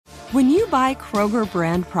When you buy Kroger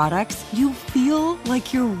brand products, you feel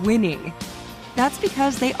like you're winning. That's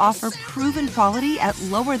because they offer proven quality at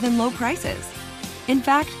lower than low prices. In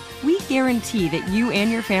fact, we guarantee that you and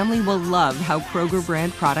your family will love how Kroger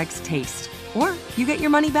brand products taste, or you get your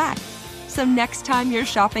money back. So next time you're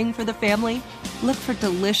shopping for the family, look for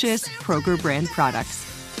delicious Kroger brand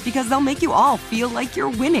products, because they'll make you all feel like you're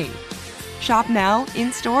winning. Shop now,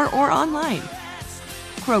 in-store, or online.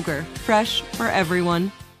 Kroger, fresh for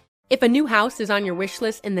everyone. If a new house is on your wish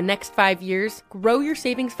list in the next 5 years, grow your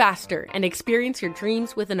savings faster and experience your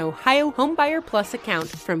dreams with an Ohio Homebuyer Plus account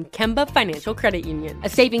from Kemba Financial Credit Union. A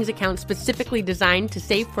savings account specifically designed to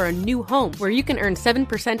save for a new home, where you can earn 7%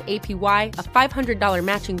 APY, a $500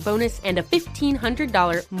 matching bonus, and a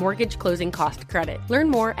 $1,500 mortgage closing cost credit. Learn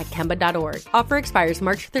more at Kemba.org. Offer expires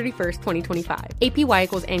March 31st, 2025. APY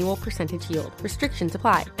equals annual percentage yield. Restrictions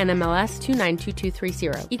apply. NMLS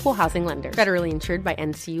 292230. Equal housing lender. Federally insured by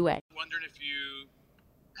NCUA. Wondering if you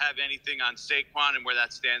have anything on Saquon and where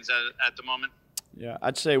that stands at the moment. Yeah,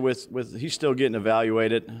 I'd say with he's still getting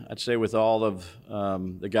evaluated. I'd say with all of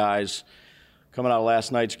the guys coming out of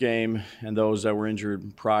last night's game and those that were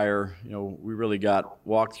injured prior, we really got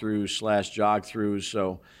walkthroughs / jog-throughs.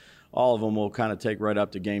 So all of them will kind of take right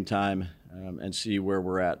up to game time and see where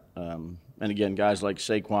we're at. And again, guys like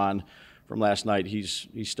Saquon from last night, he's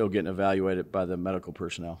still getting evaluated by the medical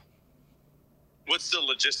personnel. What's the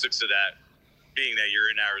logistics of that, being that you're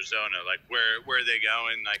in Arizona? Like, where are they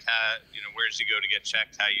going? Like, how, where does he go to get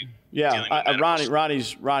checked? How you? Yeah,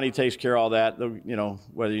 Ronnie takes care of all that.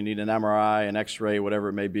 Whether you need an MRI, an X-ray, whatever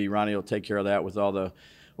it may be, Ronnie will take care of that with all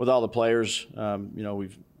the players.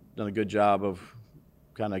 We've done a good job of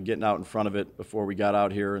kind of getting out in front of it before we got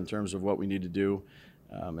out here in terms of what we need to do,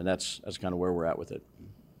 and that's kind of where we're at with it.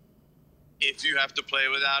 If you have to play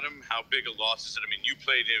without him, how big a loss is it? I mean, you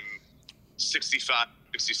played him 65,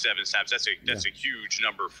 67 snaps. That's a huge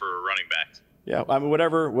number for a running back. Yeah, I mean,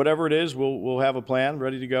 whatever it is, we'll have a plan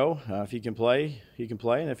ready to go. If he can play, he can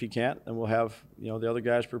play, and if he can't, then we'll have the other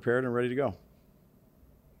guys prepared and ready to go.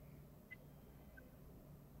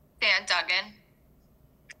 Dan Duggan.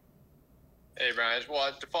 Hey, Brian.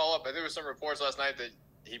 To follow up, I think there was some reports last night that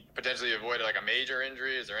he potentially avoided like a major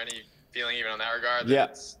injury. Is there any feeling even on that regard?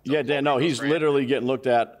 Yeah, Dan. No, he's literally getting looked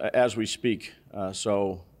at as we speak.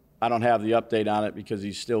 So I don't have the update on it because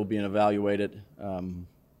he's still being evaluated. I'm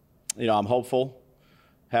hopeful.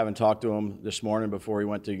 Haven't talked to him this morning before he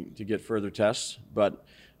went to get further tests, but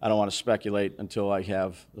I don't want to speculate until I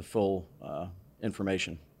have the full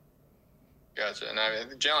information. Gotcha. And I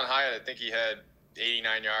think Jalen Hyatt, I think he had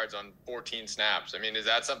 89 yards on 14 snaps. I mean, is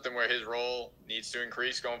that something where his role needs to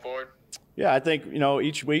increase going forward? Yeah, I think,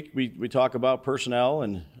 each week we talk about personnel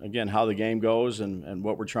and, again, how the game goes and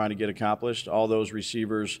what we're trying to get accomplished. All those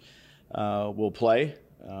receivers will play.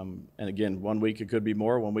 And, again, 1 week it could be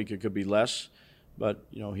more, 1 week it could be less. But,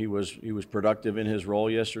 he was productive in his role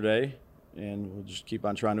yesterday, and we'll just keep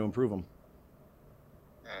on trying to improve him.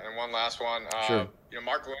 And one last one. Sure.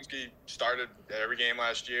 Mark Lewinsky started every game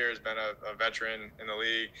last year, has been a veteran in the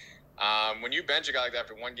league. When you bench a guy like that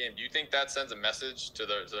for one game, do you think that sends a message to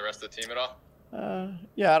the rest of the team at all?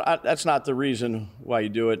 That's not the reason why you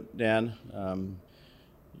do it, Dan.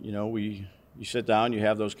 You sit down, you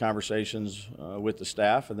have those conversations with the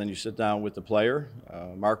staff, and then you sit down with the player.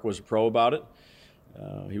 Mark was a pro about it.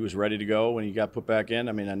 He was ready to go when he got put back in.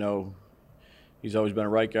 I mean, I know he's always been a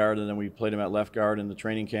right guard, and then we played him at left guard in the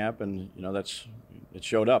training camp, and it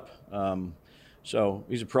showed up. So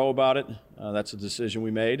he's a pro about it. That's a decision we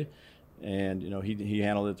made, and he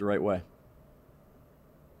handled it the right way.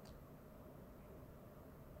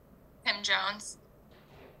 Tim Jones.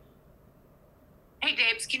 Hey,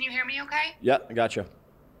 Dabes, can you hear me okay? Yeah, I got you.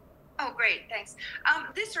 Oh, great, thanks.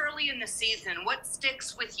 This early in the season, what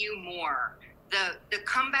sticks with you more? The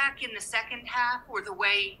comeback in the second half or the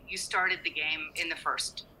way you started the game in the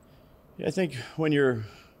first? Yeah, I think when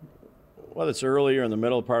whether it's early or in the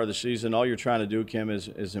middle part of the season, all you're trying to do, Kim,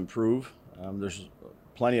 is improve. There's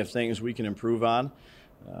plenty of things we can improve on,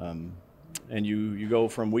 and you go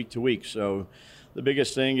from week to week. So the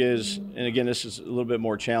biggest thing is, and again, this is a little bit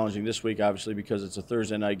more challenging this week, obviously, because it's a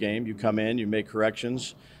Thursday night game. You come in, you make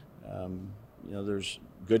corrections. There's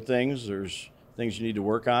good things, there's things you need to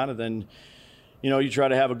work on, and then you try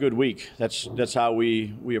to have a good week. That's how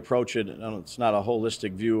we approach it. It's not a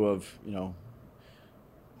holistic view of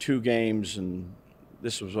 2 games and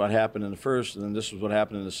this was what happened in the first and then this was what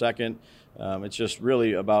happened in the second. It's just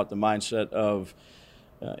really about the mindset of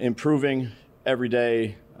improving every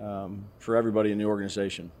day for everybody in the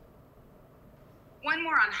organization. One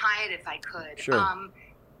more on Hyatt, if I could. Sure.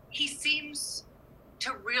 He seems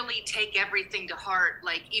to really take everything to heart?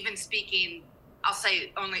 Like, even speaking, I'll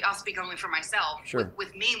speak only for myself. Sure.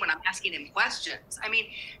 With me when I'm asking him questions. I mean,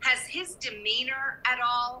 has his demeanor at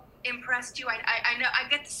all impressed you? I know I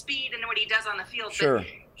get the speed and what he does on the field, Sure. but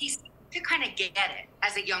he's to kind of get it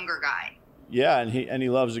as a younger guy. Yeah, and he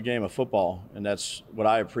loves the game of football, and that's what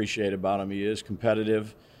I appreciate about him. He is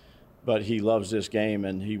competitive, but he loves this game,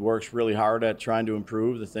 and he works really hard at trying to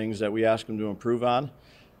improve the things that we ask him to improve on,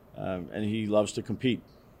 and he loves to compete.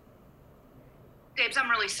 Dabes, I'm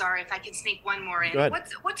really sorry if I can sneak one more in. Go ahead.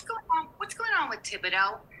 What's going on? What's going on with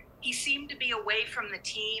Thibodeau? He seemed to be away from the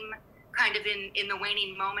team, kind of in the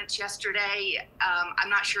waning moments yesterday. I'm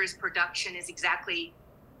not sure his production is exactly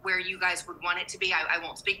where you guys would want it to be. I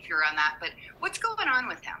won't speak for you on that, but what's going on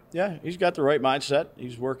with him? Yeah, he's got the right mindset.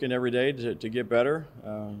 He's working every day to get better.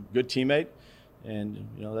 Good teammate, and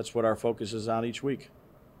that's what our focus is on each week.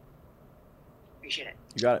 Appreciate it.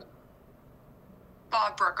 You got it.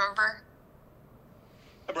 Bob Brookover.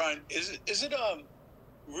 Hi, Brian. Is it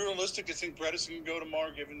realistic to think Bredesen can go tomorrow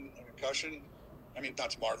given a concussion? I mean, not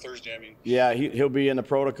tomorrow, Thursday. I mean. Yeah, he'll be in the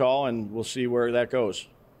protocol, and we'll see where that goes.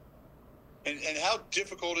 And how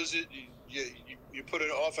difficult is it? You put an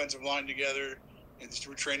offensive line together and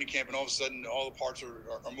through training camp, and all of a sudden all the parts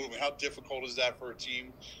are moving. How difficult is that for a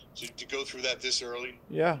team to go through that this early?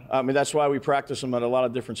 Yeah, I mean, that's why we practice them at a lot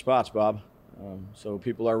of different spots, Bob, so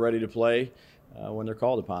people are ready to play when they're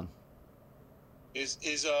called upon. Do you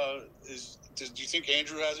think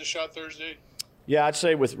Andrew has a shot Thursday? Yeah, I'd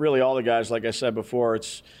say with really all the guys, like I said before,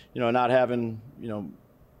 it's not having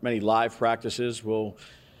many live practices. We'll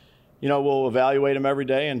evaluate them every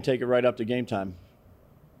day and take it right up to game time.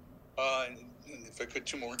 And if I could,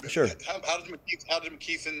 two more. Sure. How did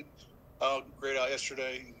McKeithen grade out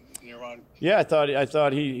yesterday in your mind? Yeah, I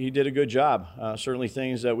thought he did a good job. Certainly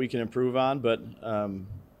things that we can improve on, but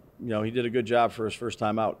he did a good job for his first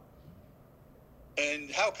time out.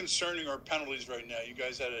 And how concerning are penalties right now? You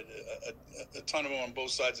guys had a ton of them on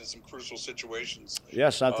both sides in some crucial situations. Yeah,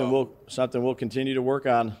 something we'll continue to work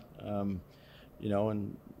on.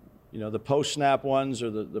 The post-snap ones or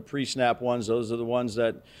the pre-snap ones, those are the ones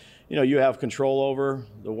that, you have control over.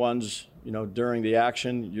 The ones, during the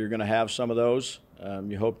action, you're going to have some of those.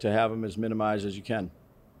 You hope to have them as minimized as you can.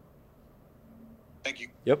 Thank you.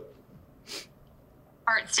 Yep.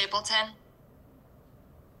 Art Stapleton.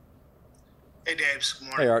 Hey, Dabes. Good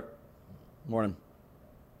morning. Hey, Art. Morning.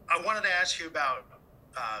 I wanted to ask you about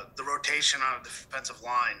the rotation on the defensive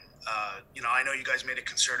line. I know you guys made a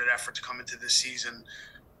concerted effort to come into this season,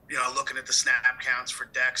 looking at the snap counts for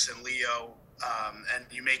Dex and Leo, and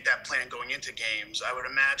you make that plan going into games. I would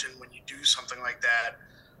imagine when you do something like that,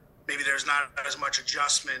 maybe there's not as much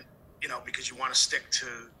adjustment, because you want to stick to,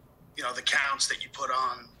 the counts that you put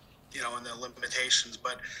on, and the limitations.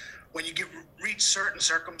 But when you reach certain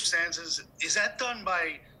circumstances, is that done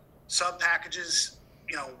by sub packages,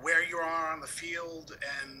 where you are on the field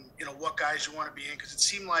and, what guys you want to be in? Because it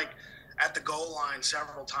seemed like at the goal line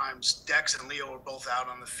several times, Dex and Leo were both out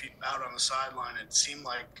on the sideline. It seemed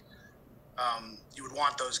like you would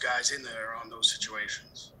want those guys in there on those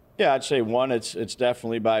situations. Yeah, I'd say one, it's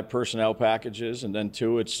definitely by personnel packages, and then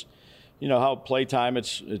two, it's how play time.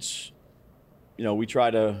 It's we try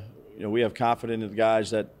to we have confidence in the guys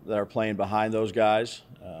that are playing behind those guys,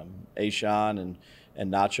 Ashawn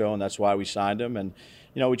and Nacho, and that's why we signed them. And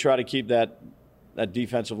we try to keep that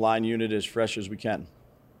defensive line unit as fresh as we can.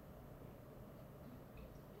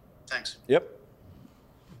 Thanks. Yep.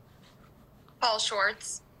 Paul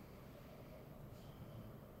Schwartz.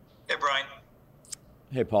 Hey, Brian.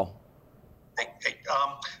 Hey, Paul. Hey.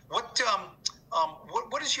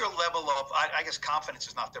 What is your level of, I guess confidence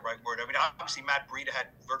is not the right word. I mean, obviously Matt Breida had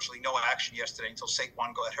virtually no action yesterday until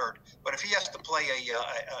Saquon got hurt. But if he has to play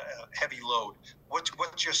a heavy load,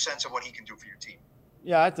 what's your sense of what he can do for your team?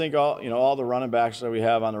 Yeah, I think all the running backs that we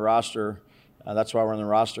have on the roster, that's why we're on the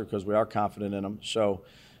roster, because we are confident in them. So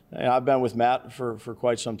I've been with Matt for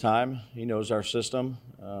quite some time. He knows our system.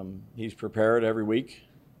 He's prepared every week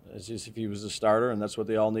as if he was the starter, and that's what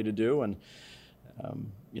they all need to do. And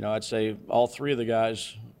I'd say all three of the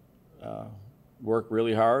guys work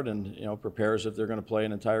really hard and, prepare as if they're going to play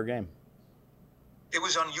an entire game. It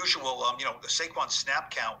was unusual. The Saquon snap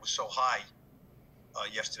count was so high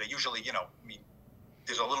yesterday. Usually,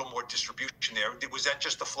 there's a little more distribution there. Was that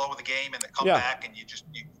just the flow of the game and the comeback?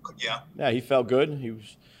 Yeah. Yeah, he felt good. He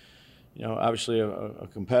was, obviously a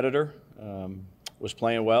competitor, was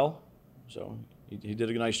playing well. So he did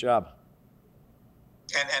a nice job.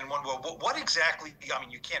 And what exactly? I mean,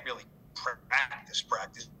 you can't really practice.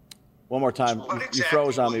 One more time. You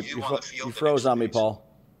froze on me. You froze on me, Paul.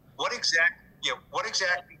 What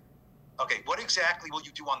exactly? Okay, what exactly will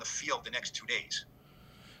you do on the field the next 2 days?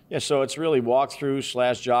 Yeah, so it's really walk through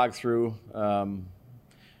 / jog through.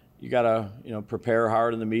 You got to, prepare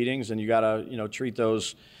hard in the meetings, and you got to, treat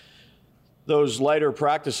those lighter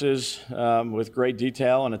practices with great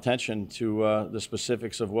detail and attention to the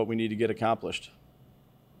specifics of what we need to get accomplished.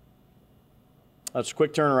 That's a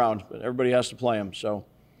quick turnaround, but everybody has to play them, so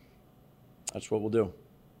that's what we'll do.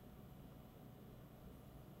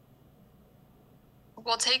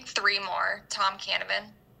 We'll take 3 more. Tom Canavan.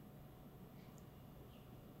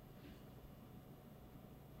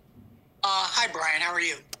 Hi, Brian. How are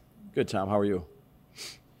you? Good, Tom. How are you?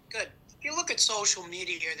 Good. If you look at social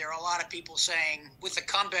media here, there are a lot of people saying, with the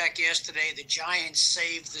comeback yesterday, the Giants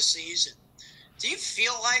saved the season. Do you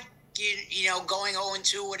feel like, going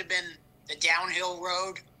 0-2 would have been the downhill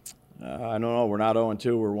road? I don't know. We're not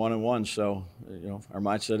 0-2. We're 1-1. So, our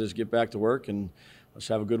mindset is get back to work and let's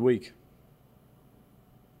have a good week.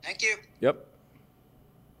 Thank you. Yep.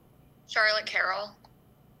 Charlotte Carroll.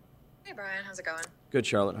 Hey, Brian. How's it going? Good,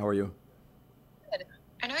 Charlotte. How are you? Good.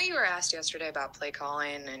 I know you were asked yesterday about play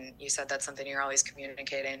calling, and you said that's something you're always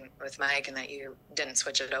communicating with Mike and that you didn't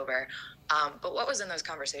switch it over. But what was in those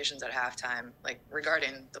conversations at halftime,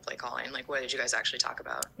 regarding the play calling? What did you guys actually talk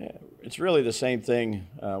about? Yeah, it's really the same thing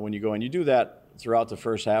when you go in. You do that throughout the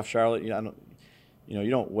first half, Charlotte. You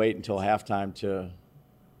don't wait until halftime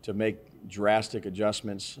to make drastic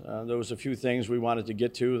adjustments. There was a few things we wanted to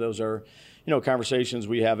get to. Those are, conversations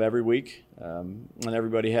we have every week, and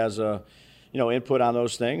everybody has a, input on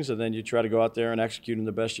those things, and then you try to go out there and execute them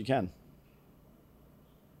the best you can.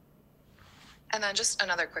 And then just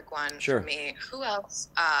another quick one Sure. for me. Who else?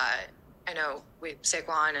 I know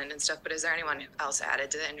Saquon and stuff, but is there anyone else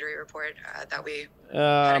added to the injury report that we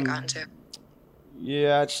hadn't gotten to?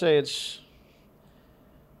 Yeah, I'd say it's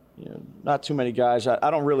not too many guys.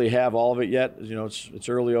 I don't really have all of it yet. It's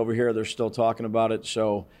early over here. They're still talking about it.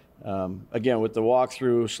 So, again, with the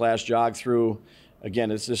walkthrough / jog through, again,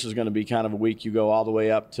 this is going to be kind of a week. You go all the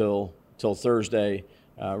way up till Thursday,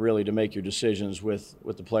 really, to make your decisions with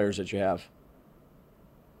the players that you have.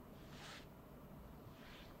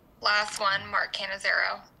 Last one, Mark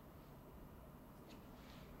Cannizzaro.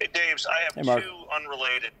 Hey, Daves, I have two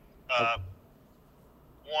unrelated.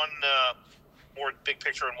 One more big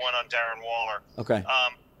picture and one on Darren Waller. Okay.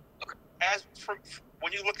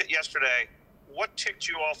 When you looked at yesterday, what ticked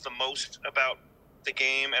you off the most about the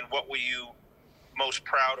game, and what were you most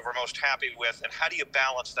proud of or most happy with, and how do you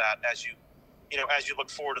balance that as you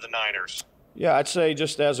look forward to the Niners? Yeah, I'd say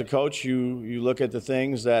just as a coach, you look at the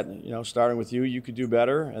things that, starting with you could do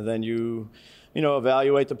better, and then you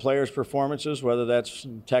evaluate the players' performances, whether that's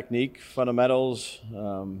technique, fundamentals,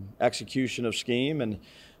 execution of scheme, and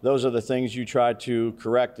those are the things you try to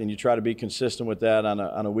correct, and you try to be consistent with that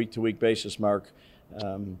on a week-to-week basis, Mark.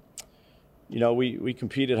 We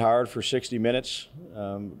competed hard for 60 minutes,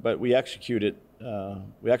 but we executed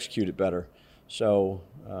better. So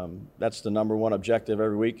that's the number one objective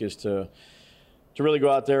every week, is to really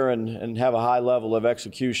go out there and have a high level of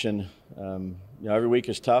execution. Every week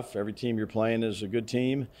is tough. Every team you're playing is a good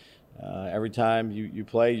team. Every time you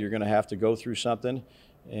play, you're going to have to go through something.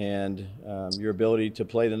 And your ability to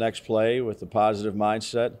play the next play with a positive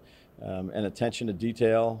mindset and attention to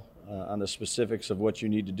detail on the specifics of what you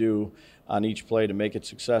need to do on each play to make it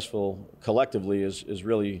successful collectively is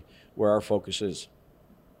really where our focus is.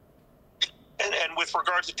 And with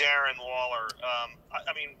regard to Darren Waller,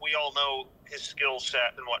 we all know his skill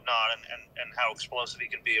set and whatnot, and how explosive he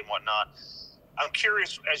can be and whatnot. I'm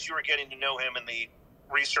curious, as you were getting to know him in the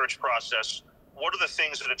research process, what are the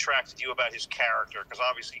things that attracted you about his character? Because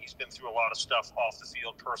obviously he's been through a lot of stuff off the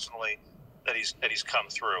field personally that he's come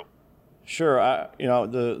through. Sure.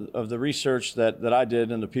 Of the research that I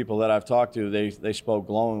did and the people that I've talked to, they spoke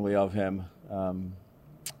glowingly of him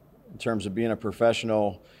in terms of being a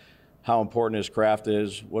professional, how important his craft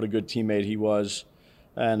is, what a good teammate he was,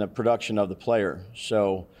 and the production of the player.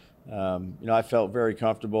 So, I felt very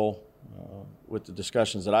comfortable with the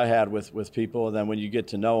discussions that I had with people. And then when you get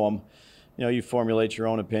to know them, you formulate your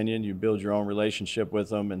own opinion, you build your own relationship with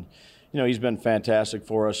them. And, he's been fantastic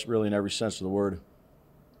for us, really, in every sense of the word.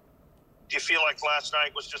 Do you feel like last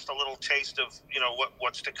night was just a little taste of,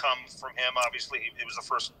 what's to come from him? Obviously, it was the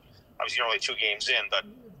first, obviously, only 2 games in, but,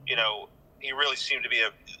 he really seemed to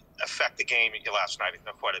affect the game last night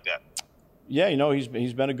quite a bit. Yeah,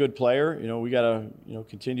 he's been a good player. We got to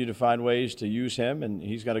continue to find ways to use him, and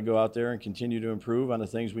he's got to go out there and continue to improve on the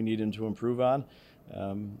things we need him to improve on,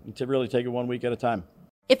 to really take it 1 week at a time.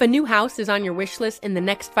 If a new house is on your wish list in the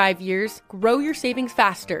next 5 years, grow your savings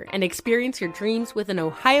faster and experience your dreams with an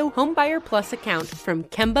Ohio Homebuyer Plus account from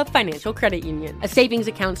Kemba Financial Credit Union. A savings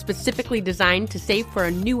account specifically designed to save for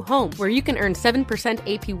a new home, where you can earn 7%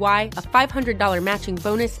 APY, a $500 matching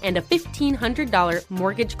bonus, and a $1,500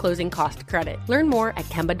 mortgage closing cost credit. Learn more at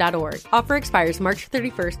Kemba.org. Offer expires March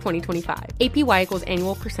 31st, 2025. APY equals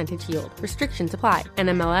annual percentage yield. Restrictions apply.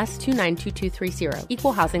 NMLS 292230.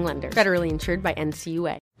 Equal housing lender. Federally insured by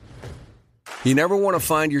NCUA. You never want to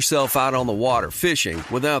find yourself out on the water fishing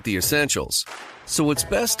without the essentials. So it's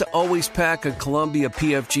best to always pack a Columbia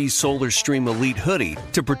PFG Solar Stream Elite hoodie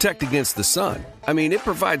to protect against the sun. I mean, it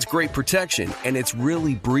provides great protection, and it's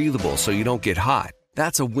really breathable so you don't get hot.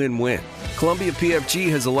 That's a win-win. Columbia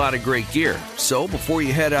PFG has a lot of great gear, so before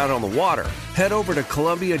you head out on the water, head over to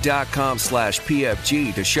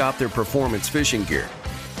Columbia.com/PFG to shop their performance fishing gear.